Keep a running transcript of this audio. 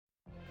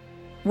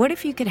What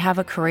if you could have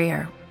a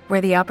career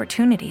where the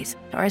opportunities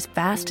are as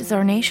vast as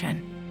our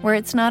nation, where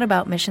it's not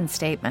about mission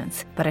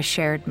statements, but a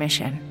shared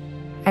mission?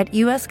 At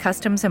U.S.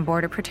 Customs and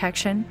Border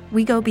Protection,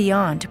 we go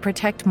beyond to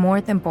protect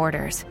more than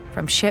borders.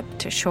 From ship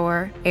to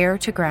shore, air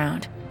to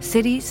ground,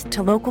 cities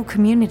to local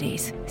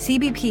communities,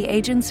 CBP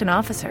agents and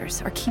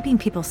officers are keeping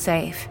people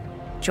safe.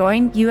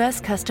 Join U.S.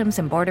 Customs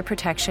and Border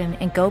Protection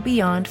and go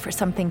beyond for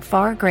something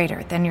far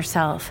greater than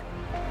yourself.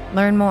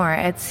 Learn more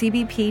at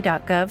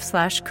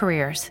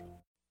cbp.gov/careers.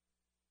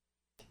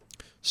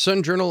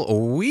 Sun Journal, a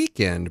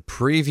weekend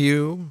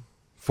preview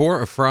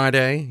for a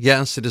Friday.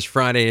 Yes, it is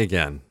Friday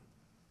again.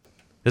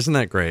 Isn't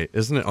that great?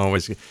 Isn't it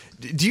always?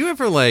 Do you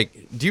ever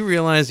do you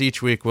realize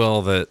each week,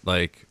 Will, that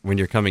when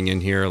you're coming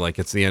in here,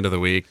 it's the end of the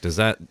week? Is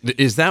that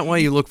why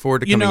you look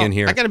forward to coming in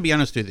here? I got to be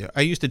honest with you.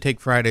 I used to take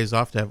Fridays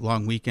off to have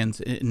long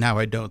weekends. Now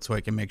I don't, so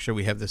I can make sure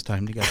we have this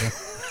time together.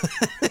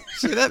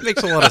 See, that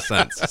makes a lot of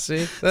sense.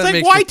 See,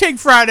 why take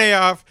Friday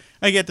off?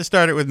 I get to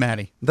start it with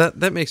Maddie.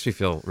 That makes me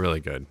feel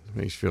really good.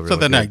 Makes you feel really so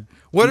then good.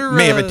 I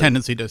may have a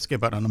tendency to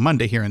skip out on a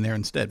Monday here and there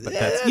instead, but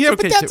that's okay but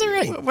that's all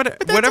right.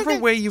 Whatever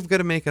way you've got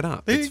to make it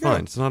up, it's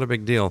fine. It's not a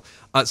big deal.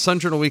 Sun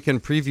Journal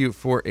Weekend preview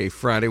for a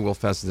Friday. Will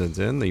Fessenden's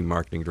in, the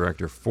marketing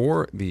director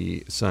for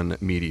the Sun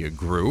Media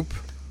Group,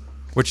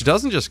 which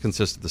doesn't just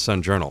consist of the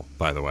Sun Journal,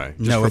 by the way.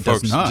 It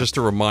does not. Just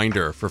a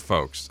reminder for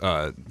folks.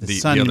 The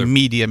Sun other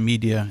Media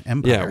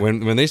Empire. Yeah,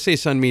 when they say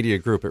Sun Media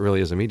Group, it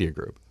really is a media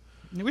group.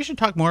 We should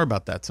talk more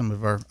about that, some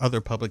of our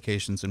other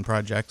publications and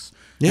projects.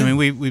 Yeah. I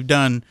mean, we've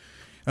done...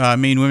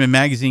 Maine Women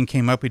Magazine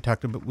came up. We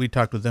talked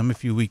with them a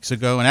few weeks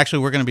ago, and actually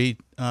we're going to be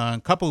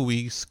a couple of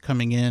weeks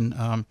coming in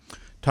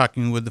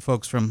talking with the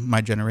folks from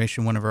My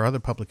Generation, one of our other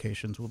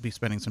publications. We'll be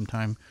spending some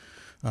time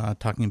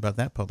talking about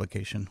that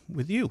publication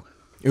with you.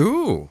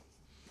 Ooh.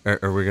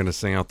 Are we going to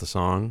sing out the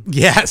song?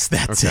 Yes,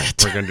 that's it.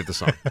 We're going to do the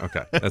song.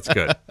 Okay, that's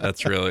good.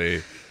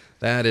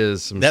 That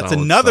is some That's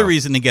solid another stuff.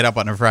 reason to get up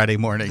on a Friday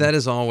morning. That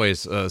is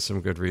always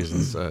some good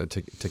reasons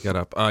to get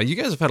up. You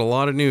guys have had a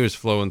lot of news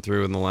flowing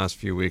through in the last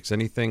few weeks.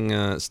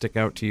 Anything stick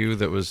out to you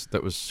that was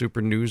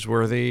super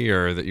newsworthy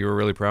or that you were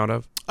really proud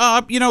of?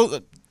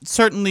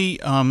 Certainly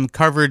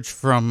coverage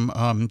from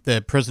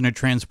the prisoner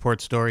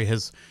transport story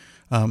has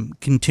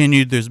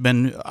continued. There's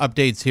been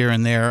updates here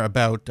and there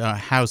about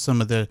how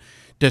some of the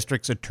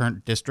district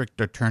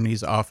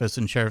attorney's office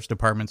and sheriff's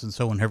departments and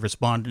so on have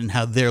responded, and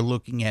how they're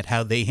looking at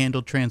how they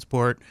handle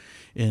transport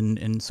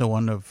and so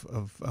on of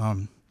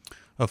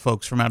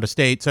folks from out of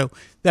state. So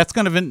that's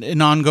kind of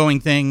an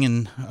ongoing thing,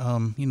 and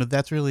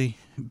that's really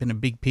been a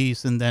big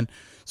piece. And then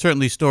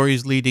certainly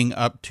stories leading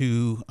up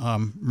to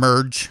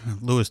merge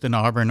Lewiston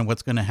Auburn and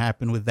what's going to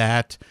happen with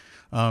that,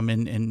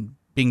 and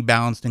being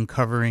balanced and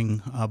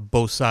covering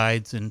both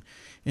sides and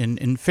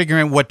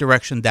figuring out what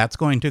direction that's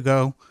going to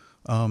go.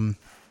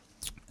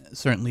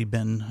 Certainly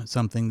been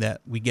something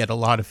that we get a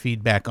lot of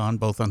feedback on,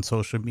 both on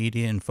social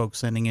media and folks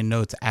sending in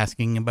notes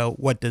asking about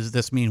what does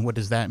this mean, what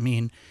does that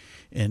mean,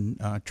 and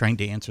trying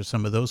to answer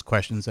some of those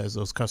questions as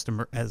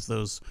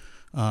those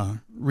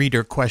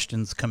reader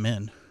questions come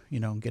in.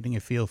 Getting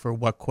a feel for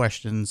what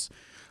questions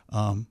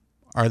are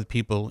the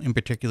people, in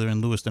particular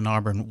in Lewiston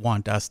Auburn,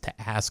 want us to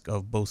ask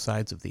of both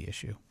sides of the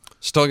issue.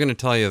 Still going to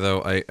tell you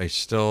though, I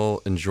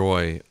still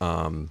enjoy.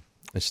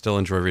 I still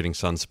enjoy reading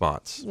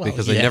Sunspots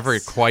because I never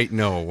quite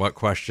know what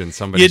question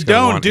somebody's going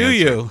to want answered.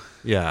 You don't, do you?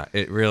 Yeah,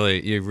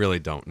 you really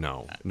don't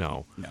know.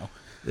 No.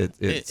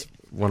 It's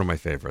one of my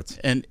favorites.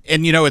 And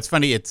it's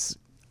funny.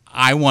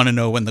 I want to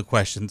know when the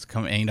questions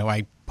come. And,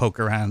 I poke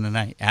around and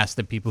I ask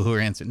the people who are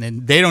answering,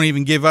 and they don't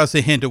even give us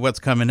a hint of what's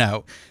coming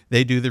out.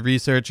 They do the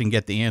research and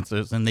get the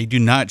answers, and they do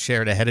not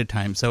share it ahead of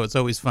time. So it's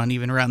always fun,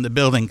 even around the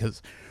building,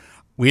 because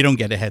we don't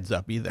get a heads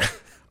up either.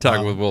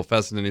 Talking with Will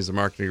Fessenden, he's the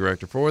marketing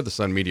director for the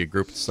Sun Media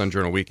Group, the Sun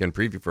Journal Weekend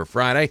Preview for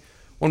Friday.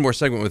 One more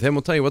segment with him.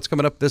 We'll tell you what's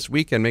coming up this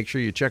weekend. Make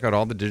sure you check out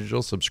all the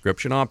digital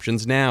subscription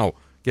options now.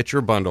 Get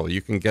your bundle.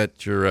 You can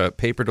get your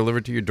paper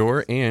delivered to your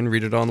door and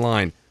read it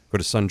online. Go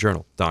to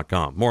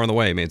sunjournal.com. More on the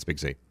way. Maine's Big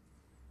Z.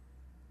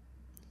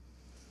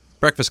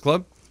 Breakfast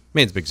Club,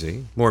 Maine's Big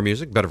Z. More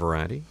music, better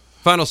variety.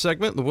 Final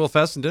segment, the Will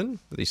Fessenden,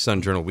 the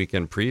Sun Journal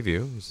Weekend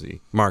Preview. He's the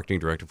marketing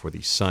director for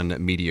the Sun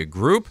Media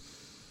Group.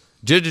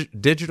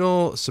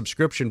 Digital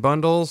subscription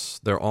bundles,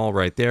 they're all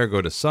right there.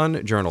 Go to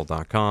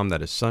sunjournal.com.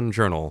 That is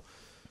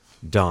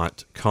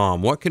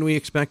sunjournal.com. What can we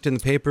expect in the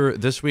paper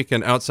this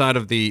weekend outside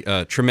of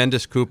the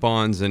tremendous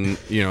coupons and,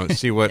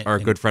 see what our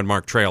good friend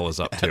Mark Trail is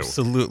up to?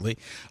 Absolutely.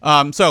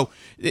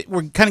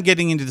 We're kind of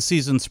getting into the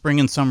season. Spring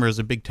and summer is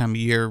a big time of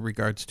year in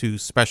regards to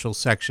special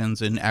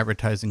sections and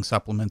advertising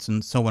supplements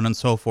and so on and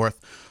so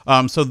forth.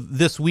 So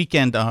this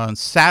weekend on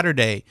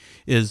Saturday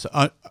is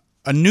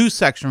a new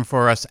section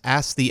for us,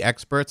 Ask the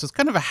Experts. It's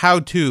kind of a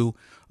how-to.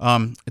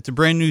 It's a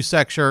brand new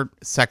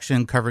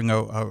section covering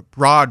a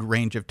broad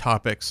range of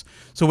topics.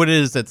 So what it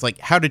is, that's like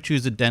how to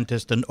choose a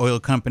dentist, an oil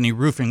company,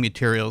 roofing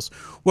materials.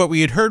 What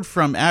we had heard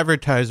from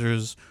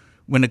advertisers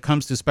when it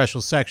comes to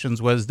special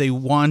sections was they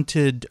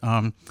wanted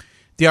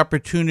the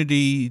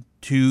opportunity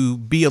to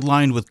be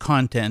aligned with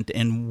content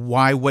and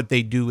why what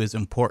they do is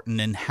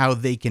important and how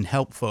they can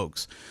help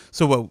folks.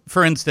 So,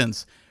 for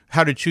instance,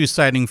 how to choose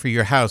siding for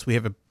your house. We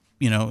have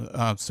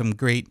some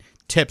great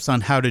tips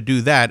on how to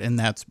do that, and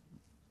that's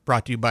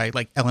brought to you by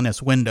like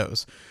LNS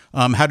Windows.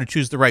 How to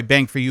choose the right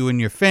bank for you and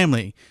your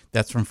family.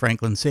 That's from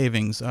Franklin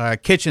Savings.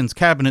 Kitchens,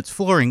 cabinets,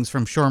 floorings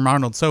from Shoreham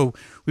Arnold. So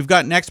we've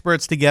gotten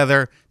experts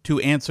together to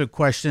answer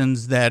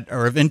questions that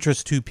are of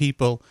interest to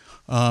people,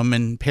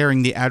 and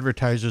pairing the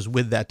advertisers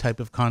with that type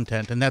of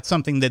content. And that's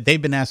something that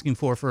they've been asking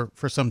for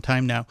some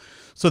time now.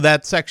 So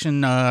that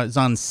section is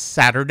on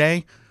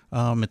Saturday.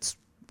 It's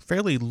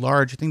fairly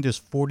large. I think there's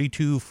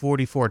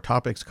 44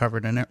 topics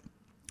covered in it.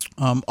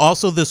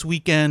 Also this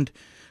weekend,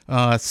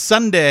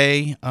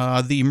 Sunday,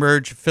 the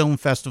Emerge Film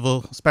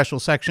Festival special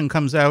section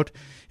comes out,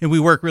 and we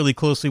work really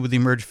closely with the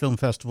Emerge Film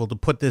Festival to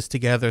put this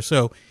together.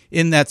 So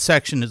in that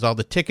section is all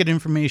the ticket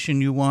information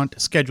you want,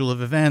 schedule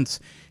of events,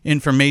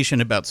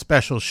 information about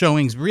special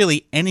showings,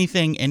 really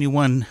anything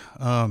anyone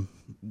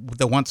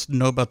that wants to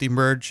know about the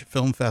Emerge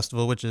Film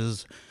Festival, which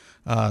is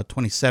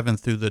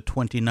 27th through the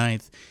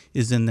 29th,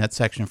 is in that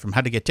section, from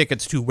how to get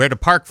tickets to where to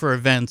park for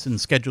events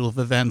and schedule of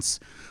events.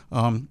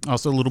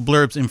 Also little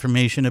blurbs,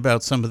 information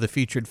about some of the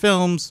featured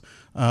films,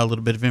 a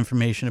little bit of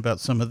information about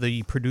some of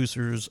the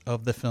producers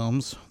of the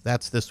films.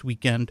 That's this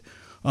weekend.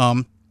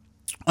 On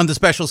the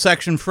special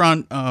section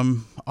front,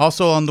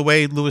 also on the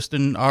way,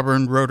 Lewiston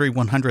Auburn Rotary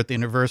 100th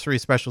Anniversary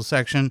Special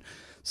Section,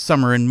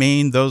 Summer in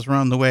Maine, those are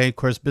on the way. Of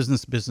course,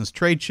 Business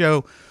Trade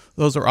Show.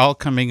 Those are all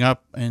coming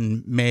up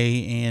in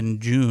May and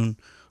June.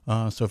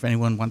 So if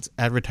anyone wants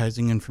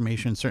advertising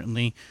information,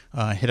 certainly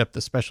hit up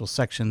the special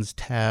sections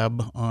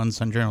tab on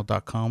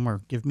sunjournal.com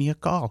or give me a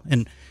call.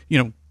 And,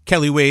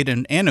 Kelly Wade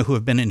and Anna, who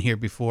have been in here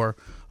before,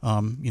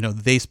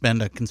 they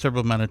spend a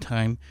considerable amount of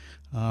time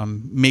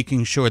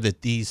making sure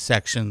that these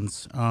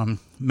sections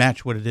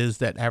match what it is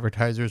that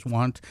advertisers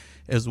want,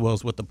 as well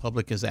as what the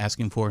public is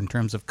asking for in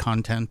terms of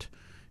content.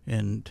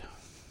 And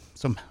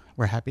so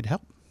we're happy to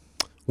help.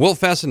 Will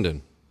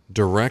Fessenden,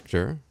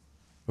 Director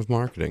of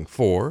Marketing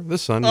for the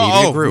Sun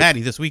Media Group.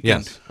 Maddie, this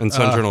weekend. Yes, and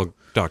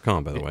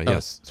sunjournal.com, by the way.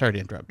 Yes. Sorry to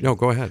interrupt you. No,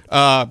 go ahead.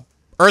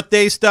 Earth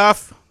Day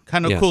stuff,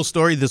 kind of cool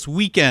story this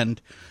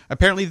weekend.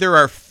 Apparently there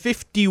are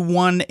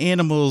 51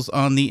 animals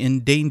on the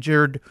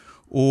endangered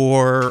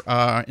or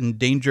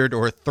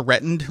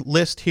threatened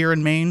list here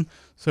in Maine.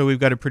 So we've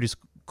got a pretty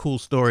cool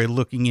story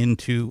looking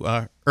into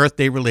Earth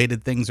Day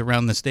related things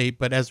around the state,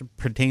 but as it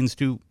pertains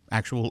to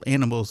actual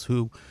animals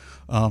who've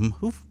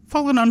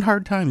fallen on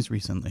hard times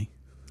recently.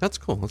 That's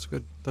cool. That's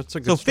good. That's a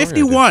good so story.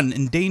 51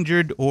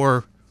 endangered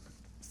or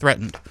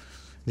threatened.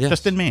 Yes.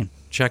 Just in Maine.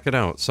 Check it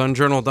out.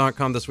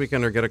 sunjournal.com this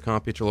weekend, or get a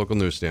copy at your local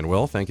newsstand.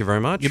 Will, thank you very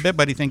much. You bet,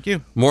 buddy. Thank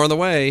you. More on the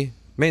way.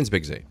 Maine's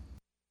Big Z.